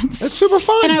girlfriends. That's super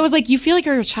fun. And I was like, you feel like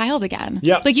you're a child again.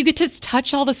 Yep. Like you get to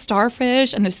touch all the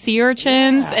starfish and the sea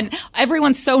urchins, and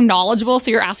everyone's so knowledgeble,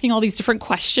 so you're asking all these different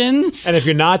questions. And if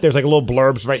you're not, there's like little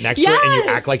blurbs right next to it, and you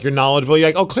Yes. act like you're knowledgeable. You're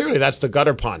like, oh, clearly that's the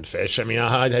gutter pond fish. I mean,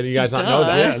 how do you guys not know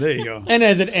that? Yeah, there you go. And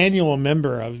as an annual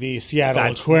member of the Seattle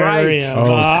That's Aquarium, right.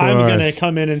 Oh, of I'm course. going to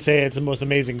come in and say it's the most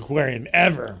amazing aquarium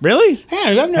ever. Really? Yeah,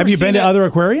 I've never Have you seen been to it. other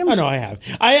aquariums? Oh, no, I have.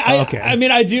 Okay. I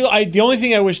mean, I do. The only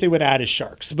thing I wish they would add is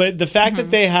sharks. But the fact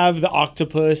that they have the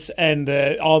octopus and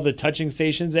all the touching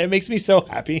stations, it makes me so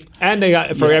happy. And they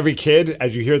got for every kid,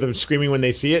 as you hear them screaming when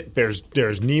they see it,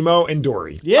 there's Nemo and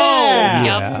Dory.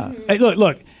 Yeah. Hey,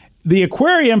 look. The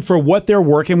aquarium, for what they're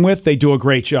working with, they do a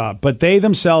great job. But they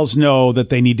themselves know that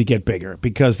they need to get bigger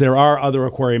because there are other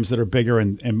aquariums that are bigger.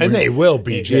 And they will,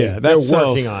 BJ. Yeah, They're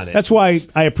working on it. That's why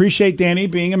I appreciate Danny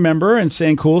being a member and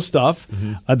saying cool stuff.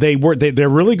 They're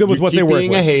really good with what they work with.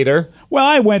 Being a hater. Well,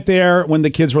 I went there when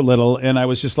the kids were little, and I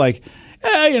was just like,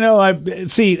 I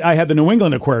had the New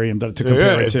England aquarium to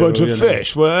compare it to. A bunch of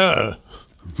fish. Well,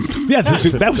 Yeah,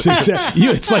 that was exactly.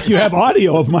 It's like you have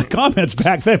audio of my comments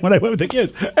back then when I went with the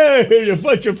kids. Hey, a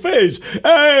bunch of fish.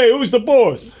 Hey, who's the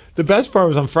boss? the best part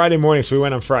was on Friday morning, so we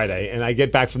went on Friday, and I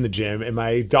get back from the gym, and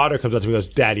my daughter comes up to me and goes,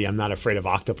 "Daddy, I'm not afraid of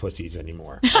octopuses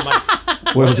anymore." I'm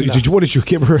like, what did you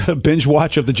give her a binge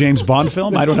watch of the James Bond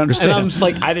film? I don't understand. And I'm just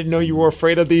like, I didn't know you were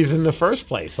afraid of these in the first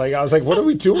place. Like, I was like, what are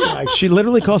we doing? Like, she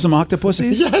literally calls them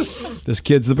octopuses? Yes. This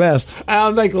kid's the best. And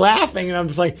I'm like laughing, and I'm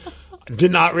just like,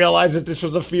 did not realize that this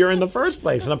was a fear in the first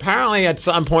place. And apparently at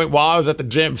some point while I was at the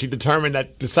gym, she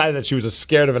decided that she was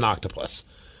scared of an octopus.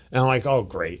 And I'm like, oh,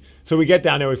 great. So we get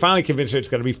down there. We finally convince her it's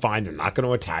going to be fine. They're not going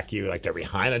to attack you. Like, they're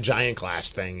behind a giant glass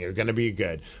thing. You're going to be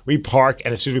good. We park,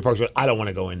 and as soon as we park, she goes, I don't want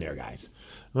to go in there, guys.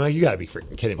 I'm like, you got to be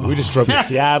freaking kidding me. We just drove to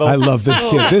Seattle. I love this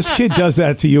kid. This kid does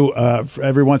that to you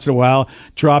every once in a while.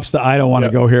 Drops the I don't want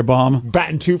to go here bomb.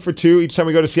 Batting 2 for 2. Each time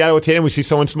we go to Seattle with Tatum, we see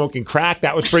someone smoking crack.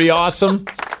 That was pretty awesome.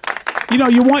 You know,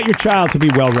 you want your child to be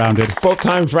well-rounded. Both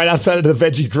times right outside of the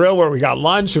Veggie Grill where we got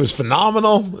lunch. It was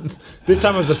phenomenal. This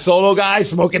time it was a solo guy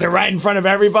smoking it right in front of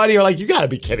everybody. You're like, you got to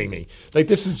be kidding me. Like,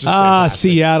 this is just fantastic.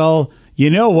 Seattle. You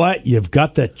know what? You've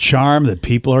got the charm that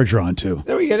people are drawn to.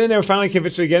 Then we get in there. Finally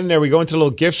convinced her to get in there. We go into a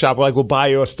little gift shop. We're like, we'll buy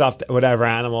you a stuffed whatever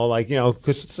animal. Like, you know,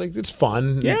 because it's like, it's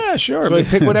fun. Yeah, sure. So we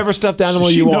pick whatever stuffed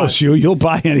animal you She want. knows you. You'll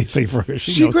buy anything for her.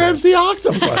 She grabs the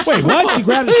octopus. Wait,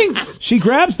 what? She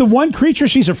grabs the one creature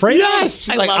she's afraid of? Yes.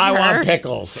 She's like, I want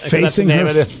pickles. That's the name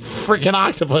of the freaking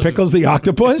octopus. Pickles the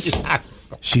octopus? Yes.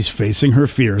 She's facing her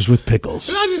fears with Pickles.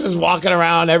 And I was just walking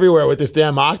around everywhere with this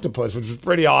damn octopus, which was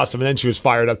pretty awesome. And then she was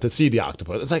fired up to see the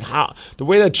octopus. It's like how the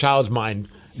way that child's mind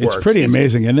works. It's pretty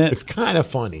amazing, isn't it? It's kind of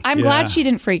funny. I'm glad she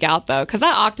didn't freak out, though, because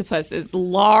that octopus is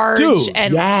large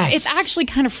and it's actually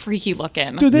kind of freaky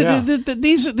looking. Dude,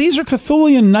 these are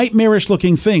Cthulhian, nightmarish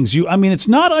looking things. I mean, it's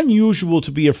not unusual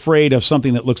to be afraid of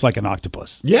something that looks like an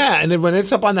octopus. Yeah, and then when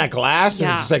it's up on that glass,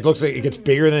 and it just like looks like it gets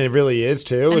bigger than it really is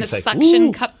too. And it's the like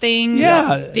suction cup thing.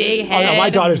 Yeah, big head. Oh, no, my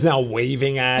daughter's now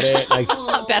waving at it. Like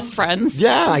best friends.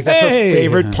 Yeah, like that's her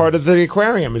favorite part of the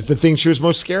aquarium is the thing she was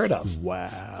most scared of.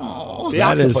 Wow. The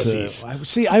That octopuses.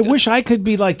 see, I wish I could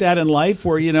be like that in life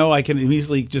where, you know, I can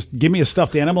easily just give me a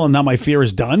stuffed animal and now my fear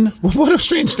is done. What a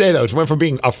strange day, though. She went from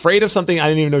being afraid of something I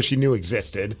didn't even know she knew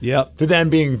existed to then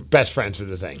being best friends with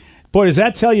the thing. Boy, does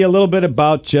that tell you a little bit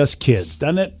about just kids,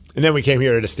 doesn't it? And then we came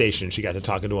here to the station. She got to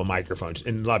talk into a microphone.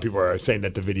 And a lot of people are saying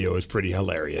that the video is pretty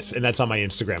hilarious. And that's on my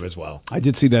Instagram as well. I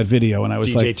did see that video and I was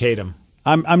DJ like... Tatum.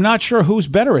 I'm not sure who's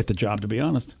better at the job, to be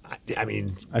honest. I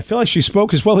mean... I feel like she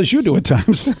spoke as well as you do at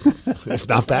times. If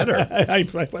not better. I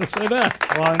want to say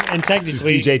that. Well, and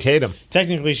technically... She's DJ Tatum.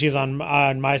 Technically, she's on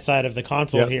my side of the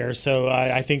console here, so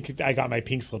I think I got my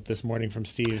pink slip this morning from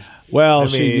Steve. Well,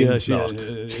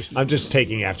 I'm just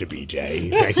taking after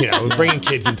BJ. Like, you know, bringing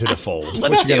kids into the fold.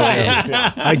 Let's do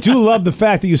it. I do love the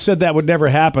fact that you said that would never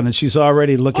happen, and she's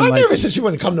already looking I like... never said she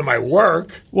wouldn't come to my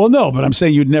work. Well, no, but I'm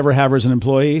saying you'd never have her as an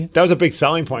employee. That was a big big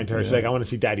selling point to her. She's like, I want to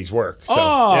see Daddy's work.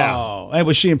 So, and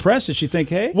was she impressed? Did she think,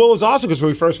 hey? Well, it was awesome because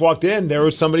when we first walked in, there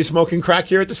was somebody smoking crack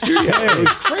here at the studio. It was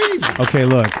crazy. Okay,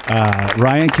 look,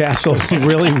 Ryan Castle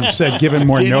really said give him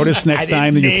more notice next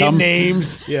time that you come.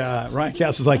 Names. Yeah, Ryan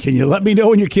Castle's like, can you let me know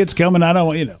when your kid's coming? I don't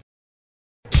want,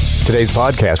 Today's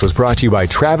podcast was brought to you by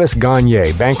Travis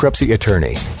Gagne, bankruptcy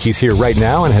attorney. He's here right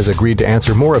now and has agreed to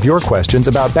answer more of your questions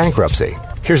about bankruptcy.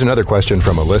 Here's another question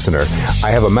from a listener.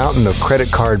 I have a mountain of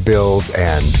credit card bills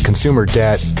and consumer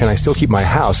debt. Can I still keep my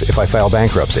house if I file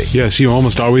bankruptcy? Yes, you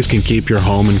almost always can keep your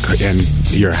home and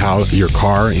your house, your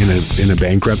car in a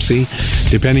bankruptcy.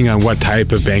 Depending on what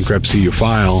type of bankruptcy you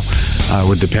file,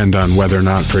 would depend on whether or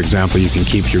not, for example, you can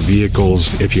keep your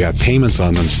vehicles if you have payments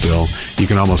on them still. You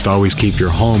can almost always keep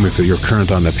your home if you're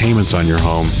current on the payments on your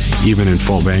home, even in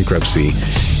full bankruptcy.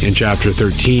 In Chapter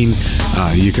 13,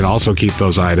 you can also keep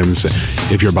those items.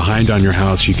 If you're behind on your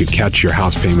house, you could catch your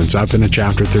house payments up in a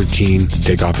Chapter 13,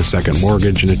 take off a second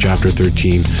mortgage in a Chapter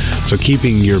 13. So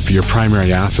keeping your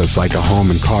primary assets like a home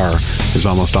and car is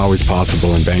almost always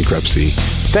possible in bankruptcy.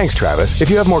 Thanks, Travis. If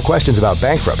you have more questions about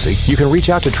bankruptcy, you can reach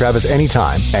out to Travis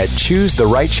anytime at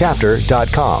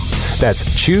choosetherightchapter.com. That's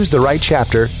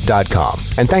choosetherightchapter.com.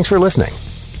 And thanks for listening.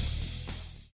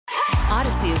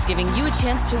 Odyssey is giving you a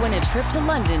chance to win a trip to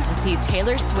London to see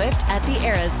Taylor Swift at the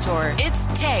Eras Tour. It's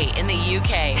Tay in the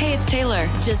UK. Hey, it's Taylor.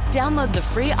 Just download the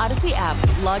free Odyssey app,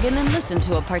 log in and listen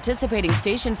to a participating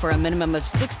station for a minimum of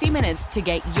 60 minutes to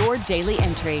get your daily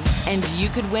entry. And you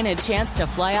could win a chance to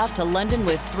fly off to London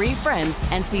with 3 friends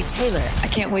and see Taylor. I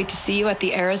can't wait to see you at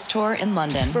the Eras Tour in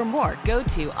London. For more, go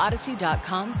to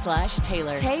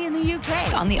odyssey.com/Taylor. Tay in the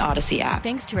UK. On the Odyssey app.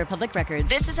 Thanks to Republic Records.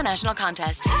 This is a national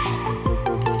contest.